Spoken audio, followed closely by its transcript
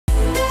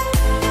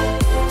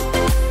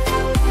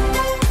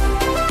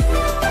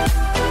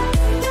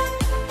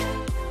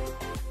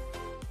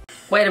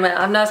Wait a minute,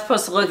 I'm not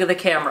supposed to look at the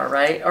camera,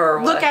 right? Or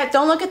what?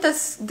 Don't look at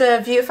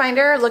the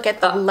viewfinder, look at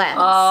the lens.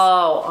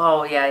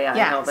 Yeah,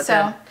 I know, but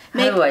so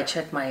then how do I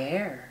check my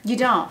hair? You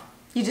don't.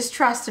 You just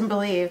trust and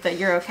believe that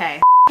you're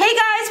okay. Hey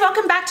guys,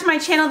 welcome back to my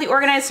channel, The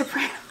Organized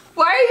Soprano.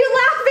 Why are you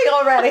laughing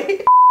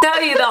already?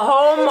 Tell you, the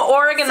home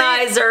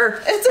organizer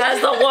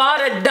has a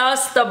lot of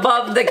dust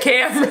above the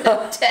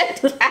camera.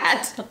 Dead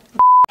cat.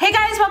 Hey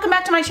guys, welcome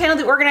back to my channel,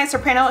 The Organized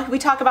Soprano. We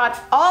talk about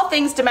all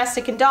things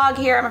domestic and dog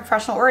here. I'm a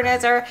professional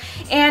organizer,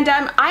 and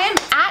I'm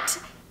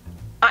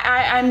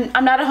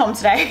not at home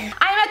today.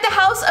 I am at the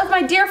house of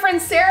my dear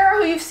friend Sarah,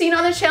 who you've seen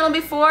on the channel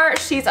before.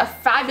 She's a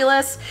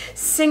fabulous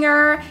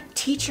singer,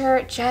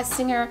 teacher, jazz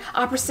singer,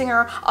 opera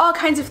singer, all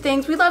kinds of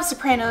things. We love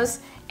sopranos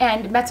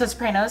and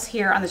mezzo-sopranos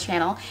here on the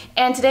channel.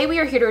 And today we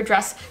are here to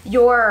address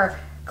your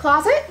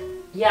closet.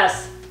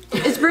 Yes.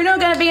 Is Bruno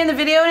gonna be in the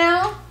video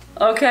now?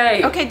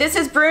 Okay. Okay, this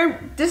is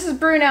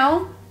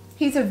Bruno.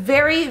 He's a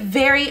very,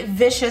 very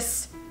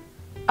vicious,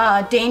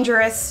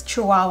 dangerous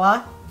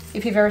Chihuahua,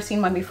 if you've ever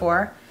seen one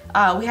before.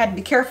 We had to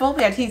be careful.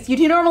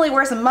 He normally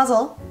wears a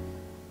muzzle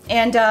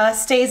and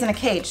stays in a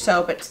cage.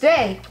 But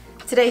today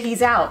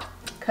he's out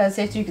because,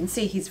 as you can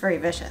see, he's very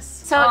vicious.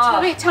 So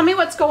tell me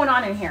what's going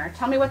on in here.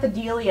 Tell me what the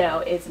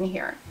dealio is in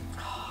here.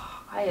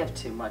 I have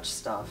too much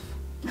stuff.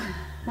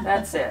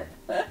 That's it.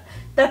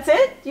 That's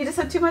it? You just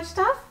have too much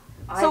stuff?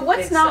 So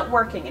what's not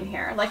working in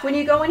here? Like when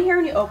you go in here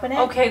and you open it?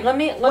 Okay, let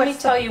me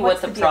tell you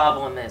what the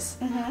problem is.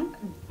 Mm-hmm.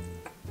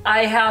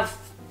 I have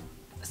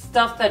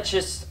stuff that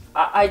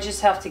I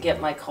just have to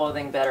get my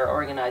clothing better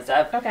organized.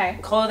 I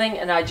have clothing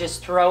and I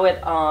just throw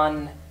it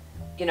on,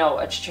 you know,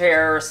 a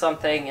chair or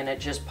something, and it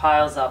just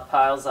piles up.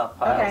 That's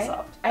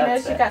I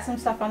noticed you've got some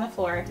stuff on the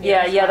floor.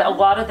 Yeah, a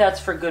lot of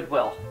that's for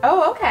Goodwill.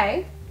 Oh,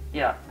 okay.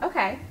 Yeah.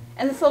 Okay.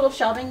 And this little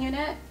shelving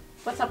unit?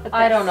 What's up with this?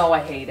 I don't know, I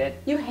hate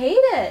it. You hate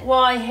it? Well,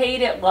 I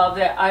hate it, love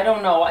it. I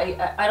don't know.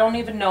 I don't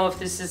even know if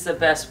this is the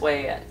best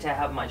way to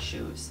have my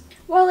shoes.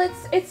 Well,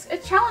 it's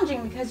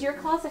challenging because your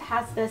closet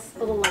has this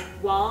little like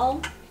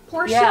wall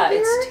portion here.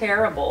 It's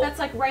terrible. That's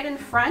like right in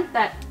front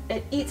that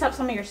it eats up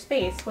some of your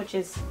space, which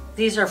is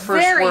these are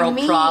first world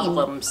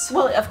problems.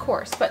 Well, of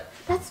course, but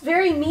that's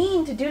very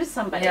mean to do to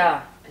somebody.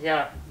 Yeah.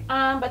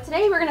 But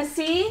today we're gonna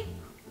see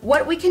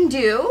what we can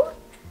do.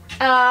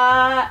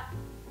 Are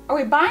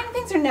we buying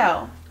things or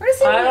no? We're gonna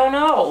see. I don't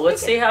know.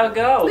 Let's see how it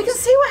goes. We can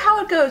see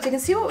how it goes. We can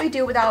see what we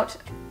do without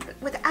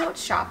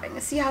shopping.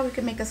 Let's see how we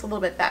can make this a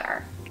little bit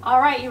better. All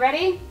right, you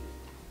ready?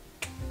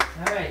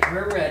 All right,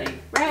 we're ready.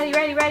 Ready.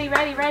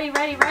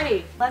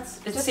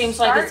 It seems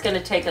like it's going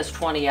to take us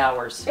 20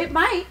 hours. It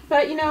might,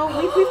 but you know,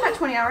 we've got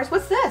 20 hours.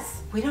 What's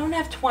this? We don't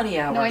have 20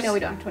 hours. No, I know we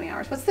don't have 20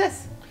 hours. What's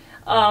this?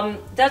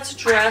 That's a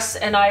dress,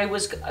 and I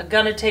was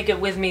going to take it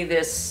with me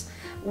this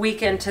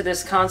weekend to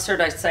this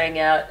concert I sang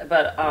at,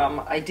 but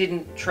I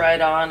didn't try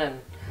it on, and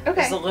I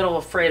was a little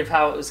afraid of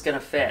how it was going to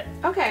fit.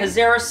 Okay. Because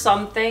there are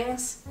some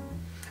things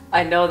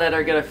I know that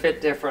are going to fit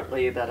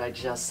differently that I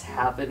just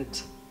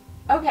haven't.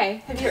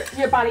 Okay. Have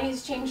your body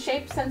has changed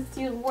shape since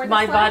you wore this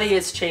My body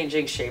is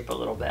changing shape a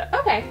little bit.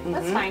 Okay,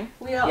 that's fine.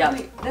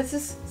 This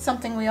is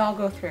something we all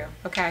go through.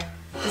 Okay.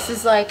 This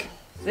is a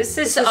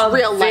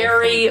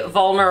very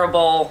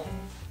vulnerable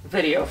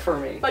video for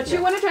me. But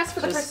you want to dress for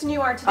the person you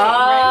are today,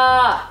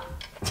 right?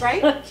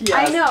 Right?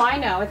 Yes. I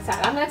know, it's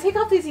sad. I'm going to take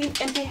off these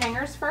empty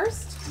hangers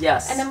first.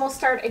 Yes. And then we'll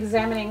start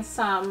examining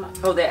some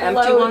the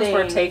empty ones?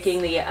 We're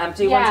taking the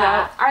empty ones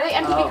out? Are they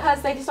empty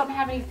because they just don't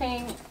have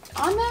anything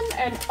on them?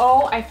 And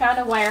I found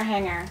a wire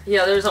hanger.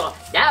 Yeah, there's no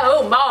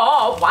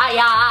more wire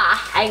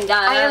hanger.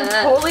 I am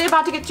totally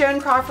about to get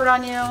Joan Crawford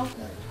on you.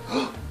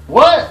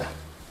 What?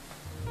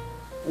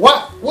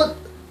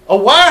 A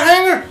wire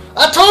hanger?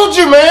 I told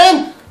you,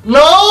 man!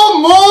 No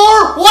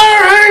more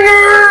wire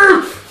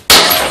hanger!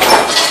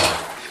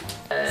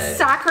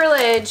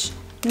 Sacrilege.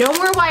 No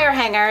more wire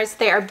hangers.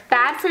 They are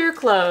bad for your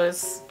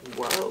clothes.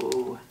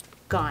 Whoa.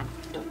 Gone.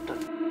 You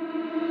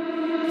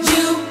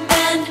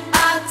and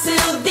I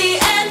till the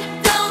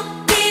end,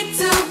 don't need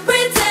to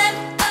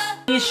pretend.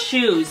 These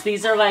shoes,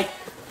 these are like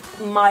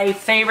my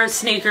favorite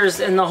sneakers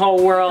in the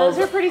whole world.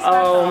 Those are pretty special.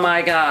 Oh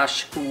my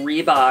gosh,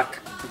 Reebok.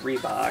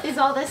 Is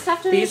all this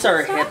stuff to These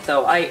are hip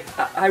though. I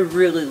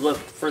really looked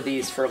for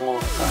these for a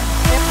long time.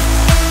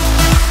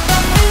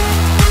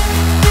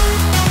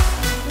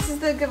 This is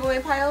the giveaway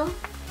pile?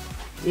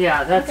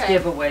 Yeah, that's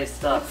giveaway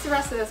stuff. What's the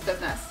rest of this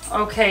business?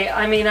 Okay,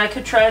 I mean, I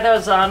could try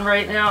those on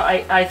right now.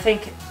 I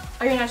think...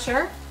 Are you not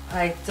sure?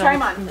 I don't... Try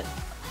them on.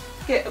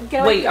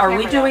 Get Wait, are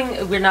we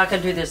doing... We're not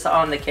going to do this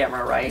on the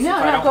camera, right? No,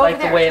 if I don't like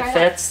the way it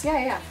fits?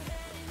 Yeah.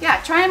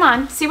 Yeah, try them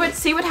on. See what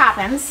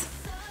happens.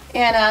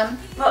 And and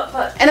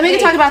then we can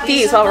talk about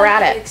these while we're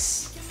at it.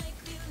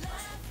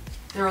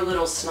 They're a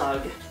little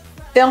snug.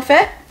 They don't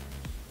fit?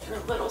 They're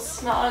a little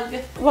snug.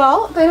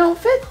 Well, they don't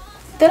fit.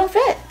 They don't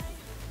fit.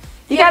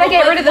 You gotta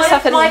get rid of the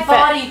stuff that doesn't fit.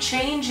 My body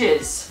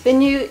changes.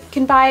 Then you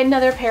can buy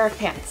another pair of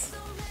pants.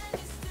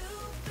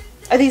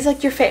 Are these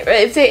like your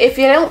favorite? If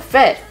they don't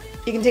fit,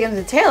 you can take them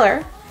to the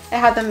tailor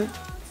and have them.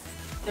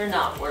 They're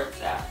not worth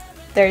that.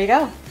 There you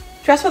go.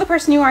 Dress for the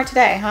person you are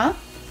today, huh?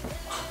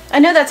 I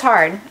know that's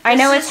hard. I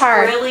know it's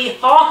hard. Really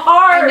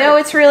hard. I know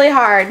it's really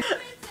hard.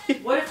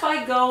 What if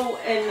I go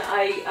and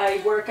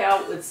I work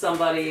out with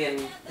somebody and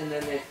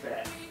then they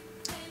fit?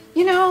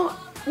 You know,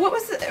 what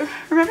was it?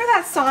 Remember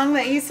that song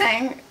that you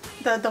sang?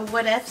 The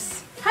What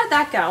Ifs? How'd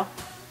that go?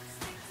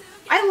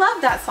 I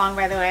love that song,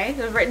 by the way.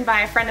 It was written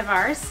by a friend of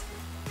ours.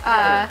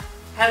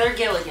 Heather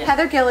Gilligan.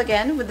 Heather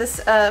Gilligan with this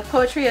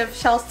poetry of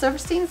Shel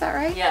Silverstein, is that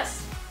right?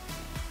 Yes.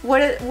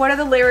 What are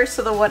the lyrics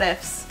to the What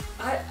Ifs?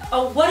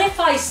 What if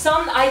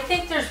I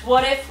think there's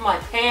what if my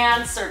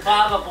pants or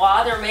blah blah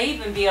blah. There may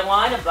even be a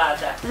line about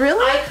that.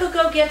 Really? I could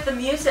go get the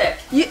music.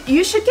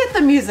 You should get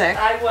the music.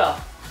 I will.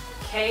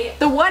 Okay.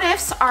 The What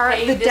Ifs are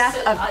Okay, the this death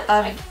is-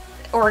 of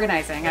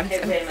organizing. Okay,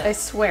 wait a minute. I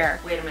swear.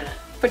 Wait a minute.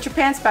 Put your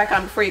pants back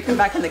on before you come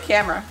back in the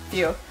camera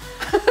view.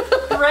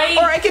 Great.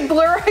 Or I can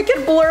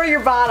blur your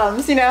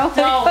bottoms, you know?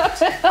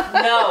 Don't.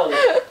 No.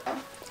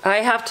 I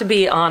have to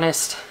be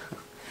honest.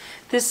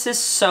 This is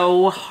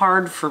so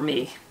hard for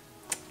me.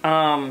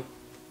 Yeah.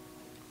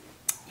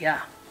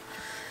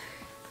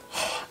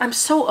 I'm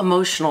so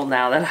emotional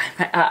now that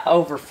I'm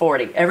over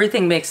 40.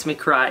 Everything makes me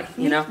cry,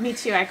 you know? Me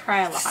too, I cry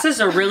a lot. This is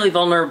a really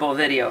vulnerable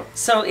video.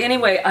 So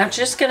anyway, I'm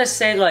just gonna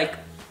say, like,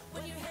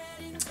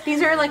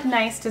 These are like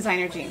nice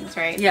designer jeans,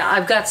 right? yeah,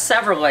 I've got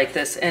several like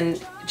this, and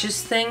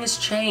just things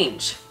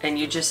change, and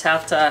you just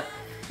have to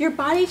Your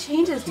body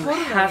changes totally.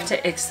 have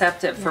to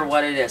accept it for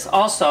what it is.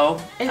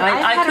 Also, And I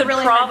I've had a could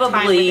really hard time with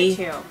probably it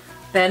too.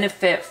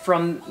 benefit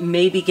from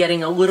maybe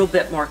getting a little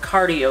bit more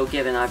cardio,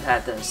 given I've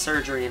had the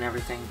surgery and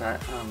everything,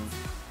 but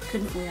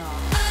Couldn't we all?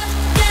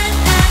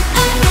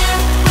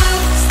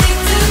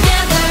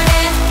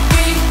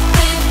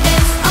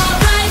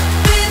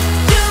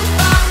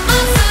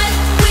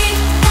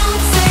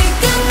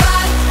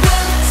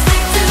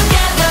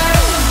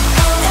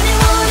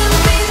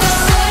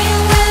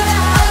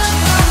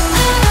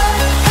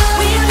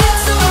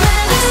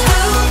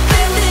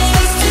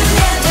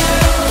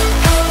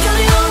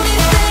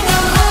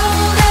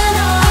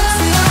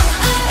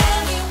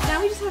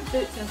 Now we just have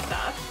boots and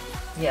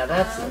stuff. yeah,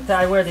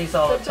 I wear these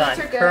all the boots time.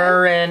 are good.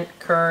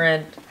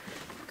 Current.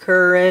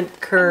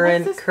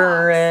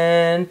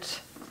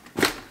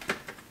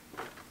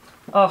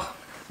 Oh,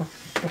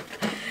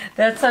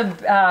 that's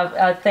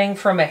a thing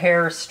from a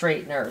hair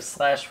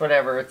straightener /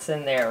 whatever. It's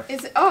in there.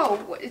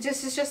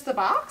 It's just the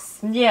box?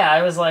 Yeah,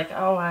 I was like,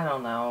 oh, I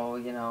don't know,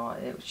 you know,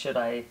 should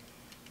I?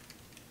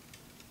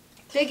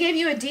 They gave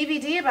you a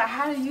DVD about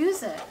how to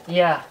use it.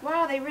 Yeah.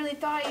 Wow, they really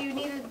thought you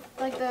needed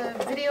like the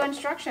video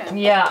instruction.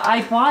 Yeah,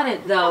 I bought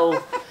it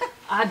though.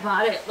 I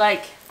bought it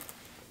like,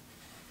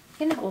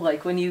 you know,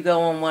 like when you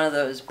go in one of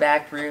those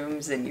back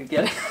rooms and you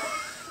get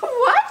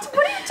What?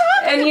 What are you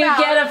talking and you about?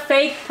 get a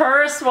fake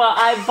purse. Well,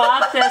 I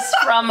bought this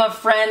from a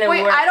friend. And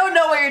Wait, I don't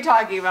know what you're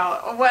talking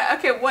about. What?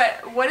 Okay,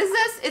 what is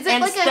this? Is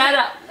it instead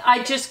like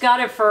I just got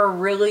it for a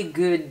really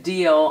good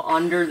deal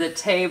under the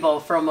table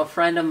from a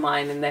friend of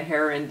mine in the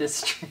hair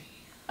industry.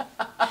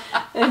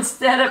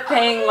 Instead of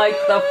paying like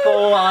the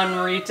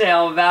full-on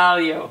retail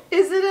value.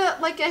 Is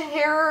it like a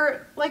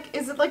hair,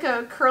 is it like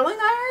a curling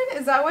iron?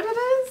 Is that what it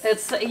is?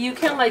 It's, you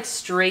can like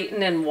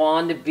straighten and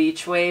wand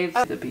beach waves.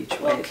 The beach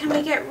Well, wave. can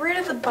we get rid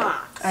of the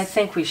box? I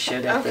think we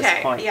should at this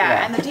Okay, point.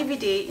 yeah, and the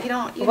DVD, you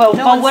don't. Well,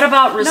 no but one's- what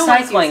about no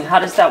one's recycling? using How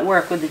does that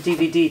work with the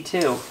DVD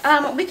too?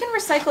 it. We can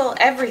recycle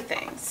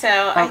everything. So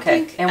I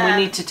Okay, think. and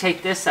we need to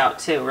take this out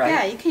too, right?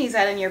 Yeah, you can use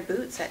that in your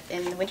boots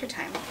in the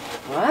wintertime.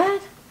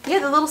 What? Yeah,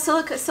 the little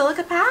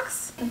silica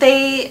packs.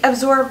 They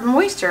absorb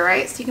moisture,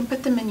 right? So you can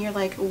put them in your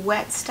like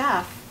wet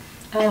stuff,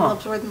 and they'll Oh.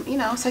 absorb them. You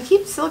know, so I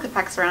keep silica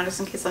packs around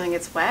just in case something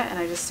gets wet, and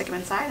I just stick them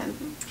inside, and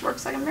it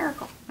works like a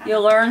miracle. You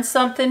learn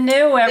something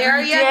new every There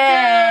you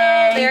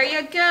day. go. There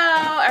you go.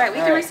 All right, we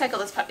All can right. recycle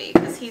this puppy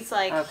because he's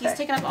like Okay. he's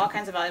taking up all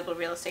kinds of valuable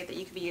real estate that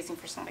you could be using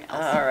for something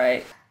else. All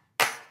right.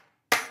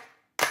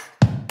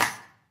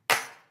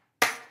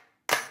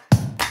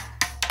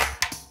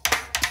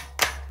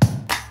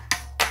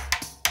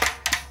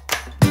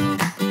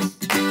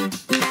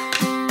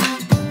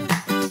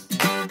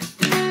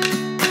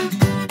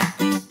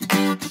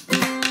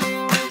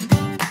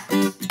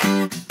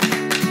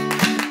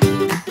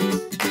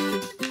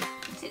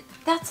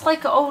 That's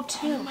like Oh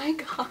O2. my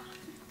god.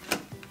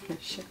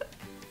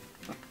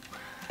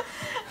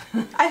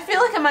 I feel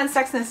like I'm on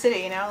Sex and the City,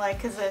 you know,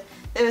 like because it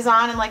was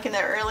on in like in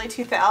the early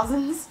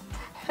 2000s.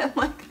 I'm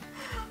like,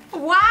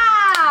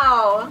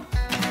 wow.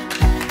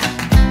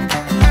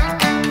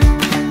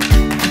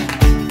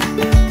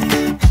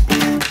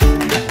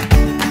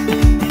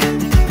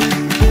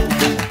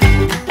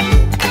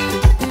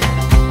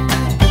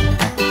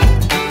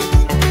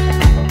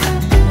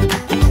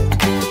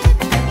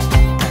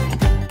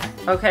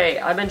 Okay,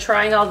 I've been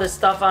trying all this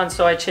stuff on,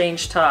 so I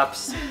changed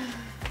tops.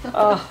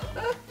 Oh.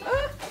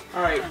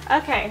 All right.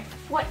 Okay.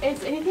 What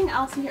is anything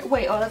else in here?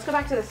 Wait, let's go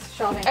back to this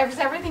shelving. Is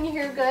everything in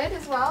here good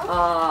as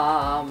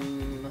well?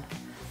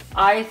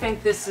 I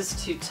think this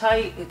is too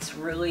tight. It's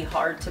really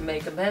hard to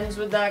make amends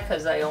with that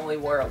because I only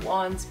wore it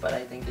once, but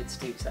I think it's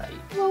too tight.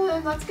 Well,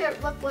 then let it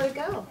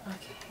go.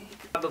 Okay.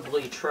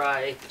 Probably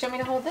try. Do you want me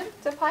to hold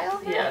the pile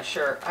here? Yeah,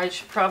 sure. I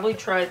should probably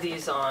try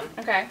these on.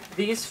 Okay.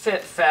 These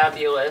fit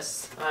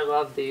fabulous. I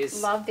love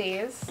these. Love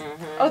these.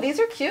 Oh, these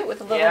are cute with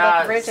the little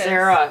like, ridges.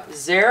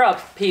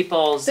 Zara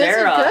people, Zara.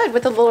 Those are good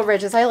with the little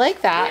ridges. I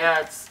like that.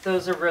 Yeah,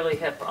 those are really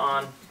hip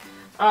on.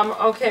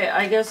 Okay,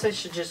 I guess I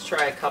should just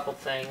try a couple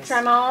things.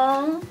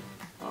 Tremol.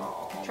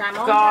 Oh,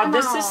 Tremol. God,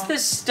 this is the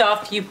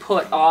stuff you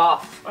put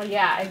off. Oh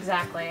yeah,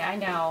 exactly. I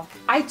know.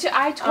 I totally.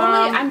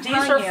 I'm these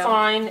telling are you.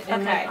 fine.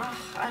 And Okay. then,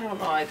 I don't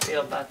know how I feel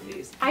about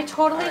these. I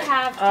totally Right.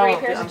 have 3 Oh,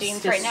 pairs I'm of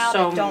jeans just right now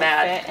so that don't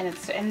mad.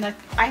 fit, and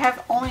I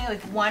have only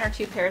like 1 or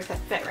 2 pairs that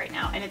fit right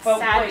now, and it's But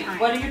sad wait, times.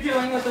 what are you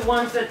doing with the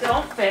ones that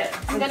don't fit?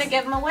 I'm gonna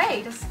give them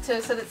away just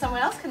so that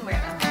someone else can wear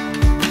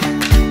them.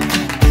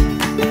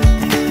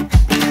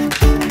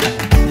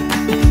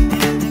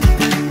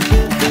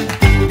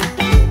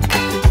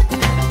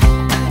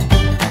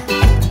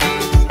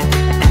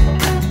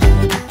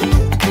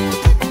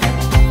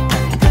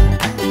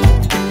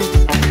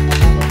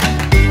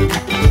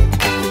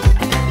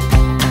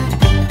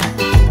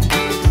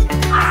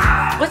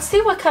 Let's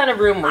see what kind of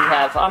room we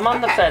have. I'm on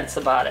the Okay. fence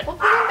about it. We'll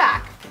put them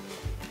back.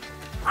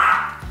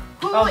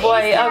 Oh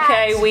boy,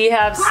 okay, we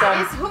have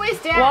some. Who is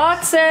that?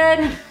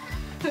 Watson!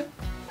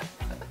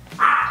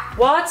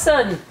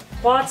 Watson!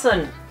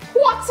 Watson!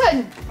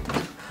 Watson!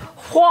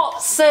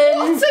 Watson!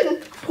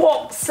 Watson!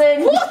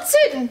 Watson!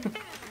 Watson!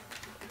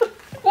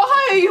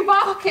 Why are you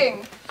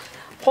barking?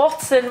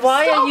 Watson,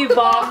 why Stop are you the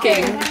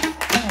barking?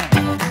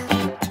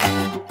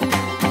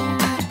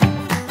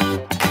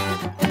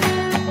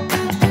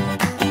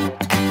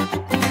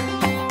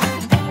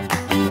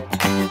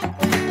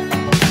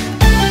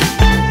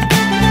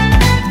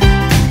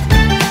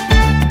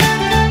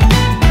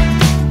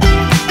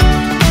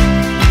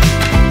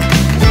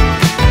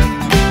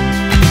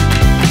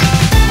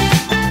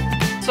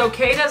 So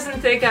Kay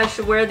doesn't think I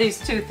should wear these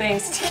two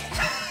things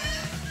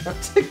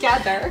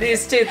Together.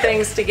 these two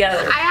things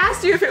together. I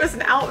asked you if it was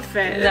an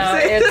outfit. No,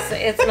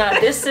 it's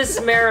not. This is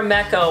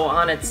Marimekko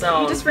on its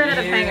own. You just ran out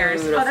of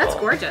hangers. Oh, that's Beautiful.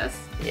 gorgeous.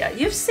 Yeah,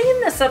 you've seen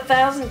this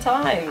 1,000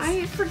 times.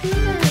 I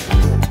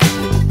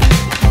forget.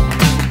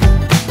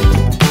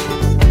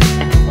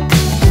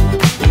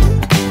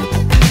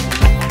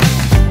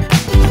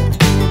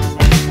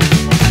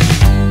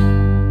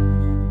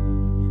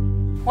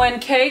 When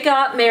Kay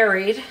got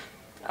married,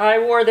 I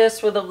wore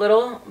this with a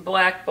little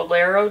black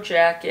bolero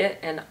jacket,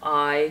 and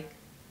I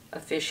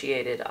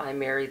officiated. I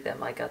married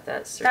them. I got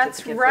that certificate That's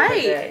for the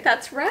right. day.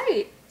 That's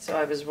right. So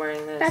I was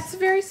wearing this. That's a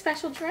very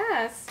special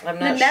dress. I'm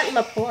not Nanette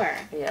Lepore.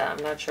 Yeah,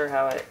 I'm not sure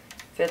how it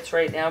fits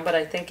right now, but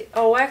I think.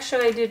 Oh,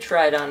 actually, I did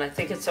try it on. I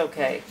think it's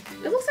okay.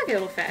 It looks like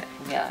it'll fit.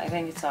 Yeah, I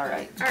think it's all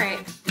right. All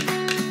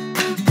right.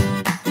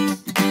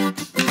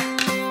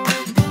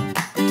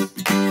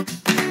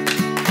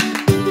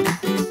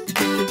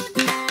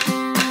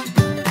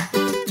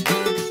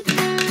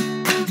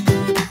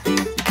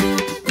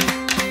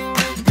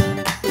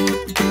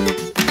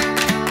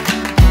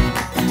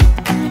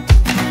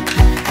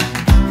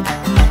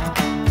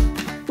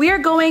 We are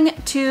going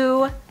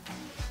to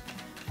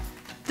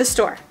the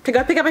store to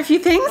go pick up a few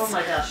things. Oh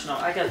my gosh, no!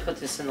 I gotta put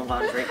this in the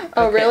laundry.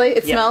 Oh, Okay, really?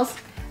 It yeah. smells?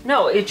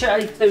 No,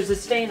 there's a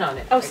stain on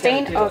it. Oh, I gotta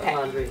stain? do it Okay.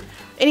 laundry.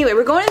 Anyway,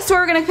 we're going to the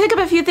store. We're going to pick up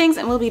a few things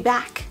and we'll be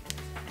back.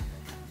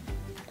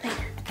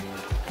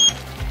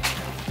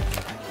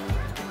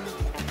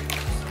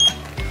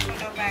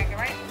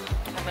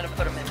 I'm gonna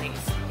put them in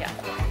these. Yeah.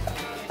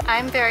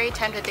 I'm very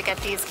tempted to get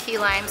these key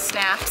lime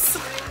snaps.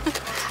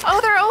 Oh,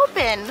 they're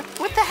open.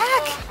 What the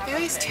heck? They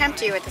always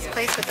tempt you at this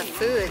place with the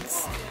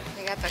foods.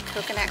 They got the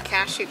coconut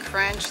cashew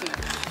crunch and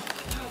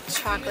the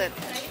chocolate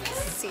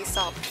sea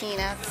salt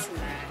peanuts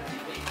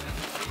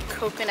and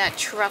coconut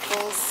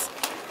truffles.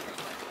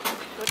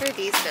 What are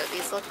these though?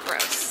 These look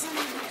gross.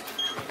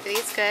 Are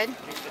these good?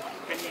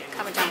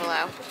 Comment down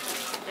below.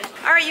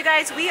 All right, you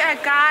guys, we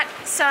got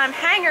some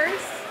hangers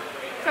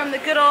from the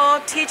good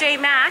old TJ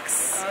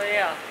Maxx. Oh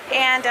yeah.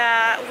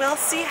 And we'll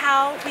see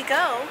how we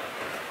go,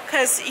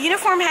 because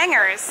uniform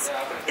hangers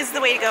is the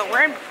way to go.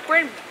 We're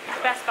in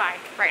Best Buy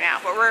right now,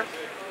 but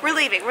we're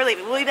leaving.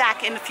 We'll be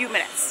back in a few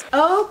minutes.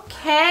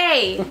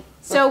 Okay,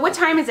 so what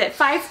time is it?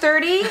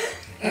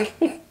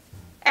 5:30,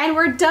 and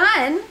we're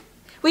done.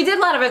 We did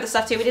a lot of other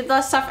stuff too. We did a lot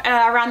of stuff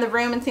around the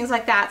room and things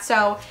like that.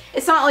 So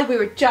it's not like we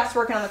were just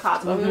working on the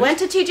closet. We went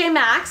to TJ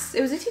Maxx.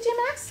 It was a TJ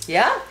Maxx.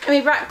 Yeah. And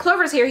we brought,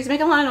 Clover's here, he's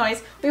making a lot of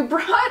noise. We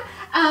brought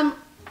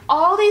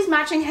all these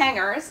matching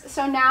hangers,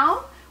 so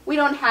now we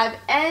don't have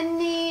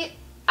any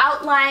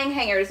outlying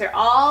hangers. They're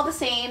all the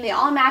same, they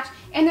all match,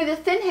 and they're the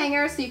thin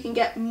hangers so you can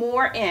get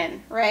more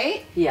in,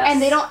 right? Yes.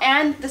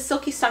 And the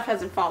silky stuff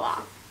doesn't fall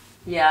off.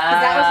 Yeah.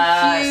 That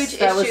was a huge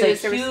That was issue. a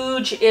There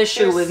was- huge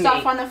issue There's with me.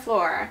 stuff on the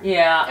floor.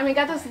 Yeah. And we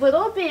got this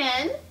little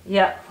bin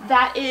Yeah.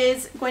 that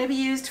is going to be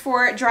used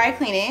for dry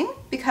cleaning,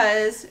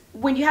 because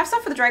when you have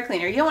stuff for the dry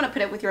cleaner, you don't want to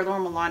put it with your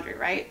normal laundry,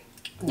 right?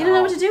 You don't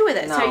know what to do with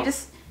it. So No. you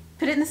just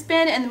put it in this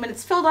bin, and when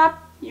it's filled up,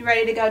 you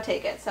ready to go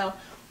take it. So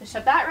we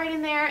shove that right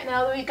in there.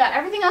 Now that we got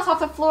everything else off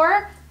the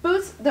floor,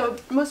 boots,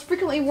 the most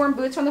frequently worn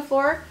boots on the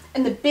floor,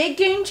 and the big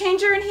game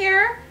changer in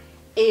here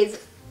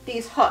is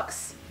these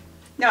hooks.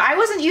 Now I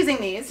wasn't using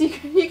these.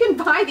 You can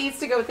buy these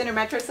to go with inner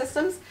metro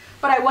systems,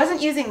 but I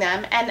wasn't using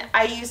them, and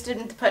I used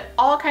them to put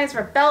all kinds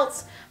of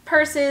belts,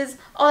 purses,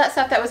 all that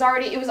stuff that was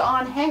already, it was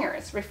on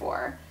hangers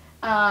before.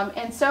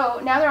 And so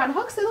now they're on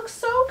hooks. They look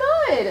so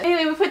good.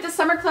 Anyway, we put the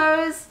summer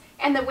clothes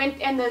and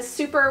the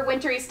super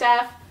wintry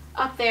stuff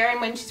up there, and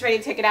when she's ready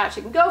to take it out,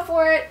 she can go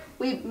for it.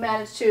 We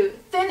managed to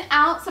thin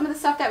out some of the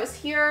stuff that was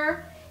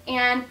here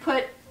and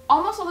put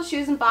almost all the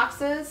shoes in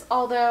boxes,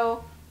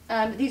 although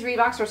these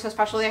Reeboks are so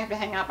special they have to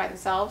hang out by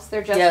themselves.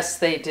 They're just, yes,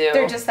 they do.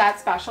 They're just that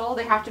special.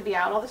 They have to be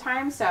out all the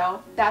time,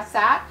 so that's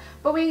that.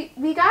 But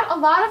we got a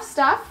lot of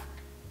stuff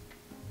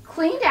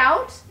cleaned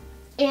out,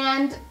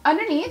 and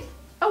underneath,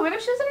 oh, we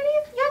have shoes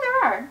underneath? Yeah,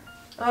 there are.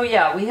 Oh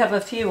yeah, we have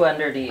a few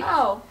underneath.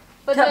 Oh.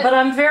 But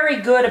I'm very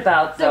good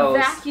about those. The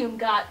vacuum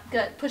got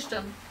pushed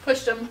them.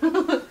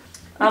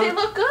 But they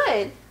look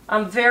good.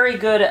 I'm very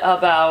good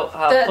about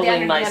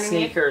pulling my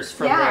sneakers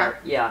from there.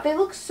 Yeah. They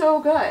look so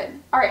good.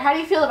 All right, how do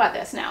you feel about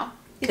this now?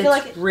 You feel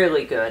like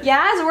really good.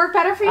 Yeah, does it work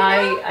better for you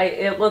now?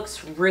 It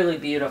looks really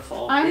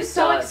beautiful. I'm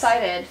so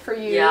excited for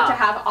you to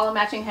have all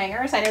matching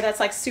hangers. I know that's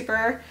like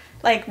super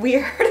like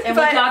weird. And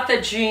we got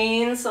the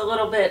jeans a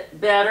little bit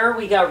better.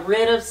 We got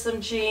rid of some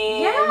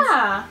jeans.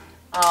 Yeah.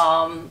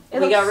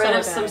 We got rid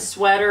of some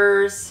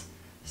sweaters.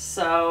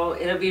 So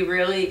it'll be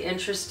really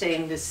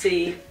interesting to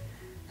see.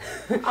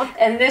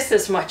 And this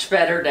is much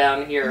better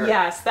down here.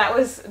 Yes, that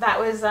was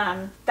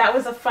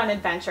a fun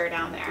adventure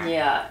down there.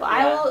 Yeah. Well,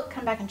 I will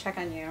come back and check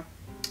on you.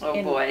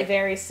 Oh boy.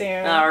 Very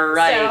soon. All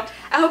right. So,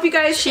 I hope you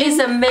guys. She's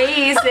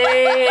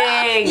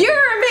amazing.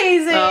 You're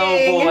amazing.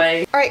 Oh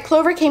boy. All right,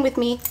 Clover came with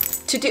me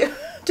to do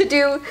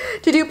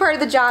part of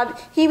the job.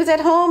 He was at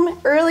home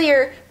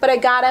earlier, but I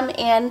got him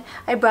and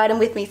I brought him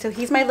with me. So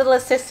he's my little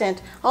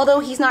assistant. Although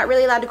he's not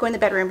really allowed to go in the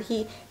bedroom.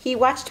 He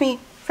watched me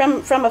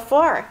from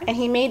afar, and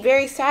he made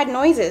very sad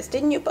noises,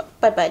 didn't you,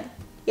 Bud?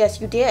 Yes,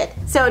 you did.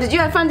 So, did you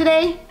have fun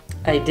today?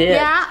 I did.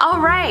 Yeah? All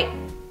right.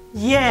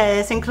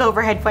 Yes, and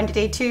Clover had fun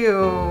today, too.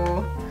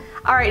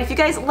 All right, if you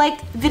guys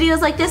liked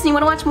videos like this and you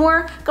want to watch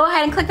more, go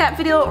ahead and click that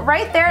video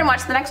right there and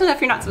watch the next one. If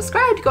you're not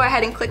subscribed, go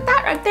ahead and click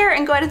that right there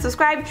and go ahead and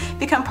subscribe.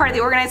 Become part of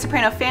the Organized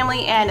Soprano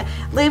family and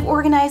live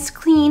organized,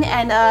 clean,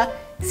 and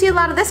see a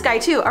lot of this guy,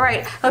 too. All right,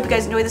 I hope you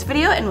guys enjoyed this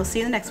video, and we'll see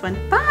you in the next one.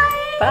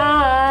 Bye!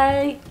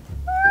 Bye!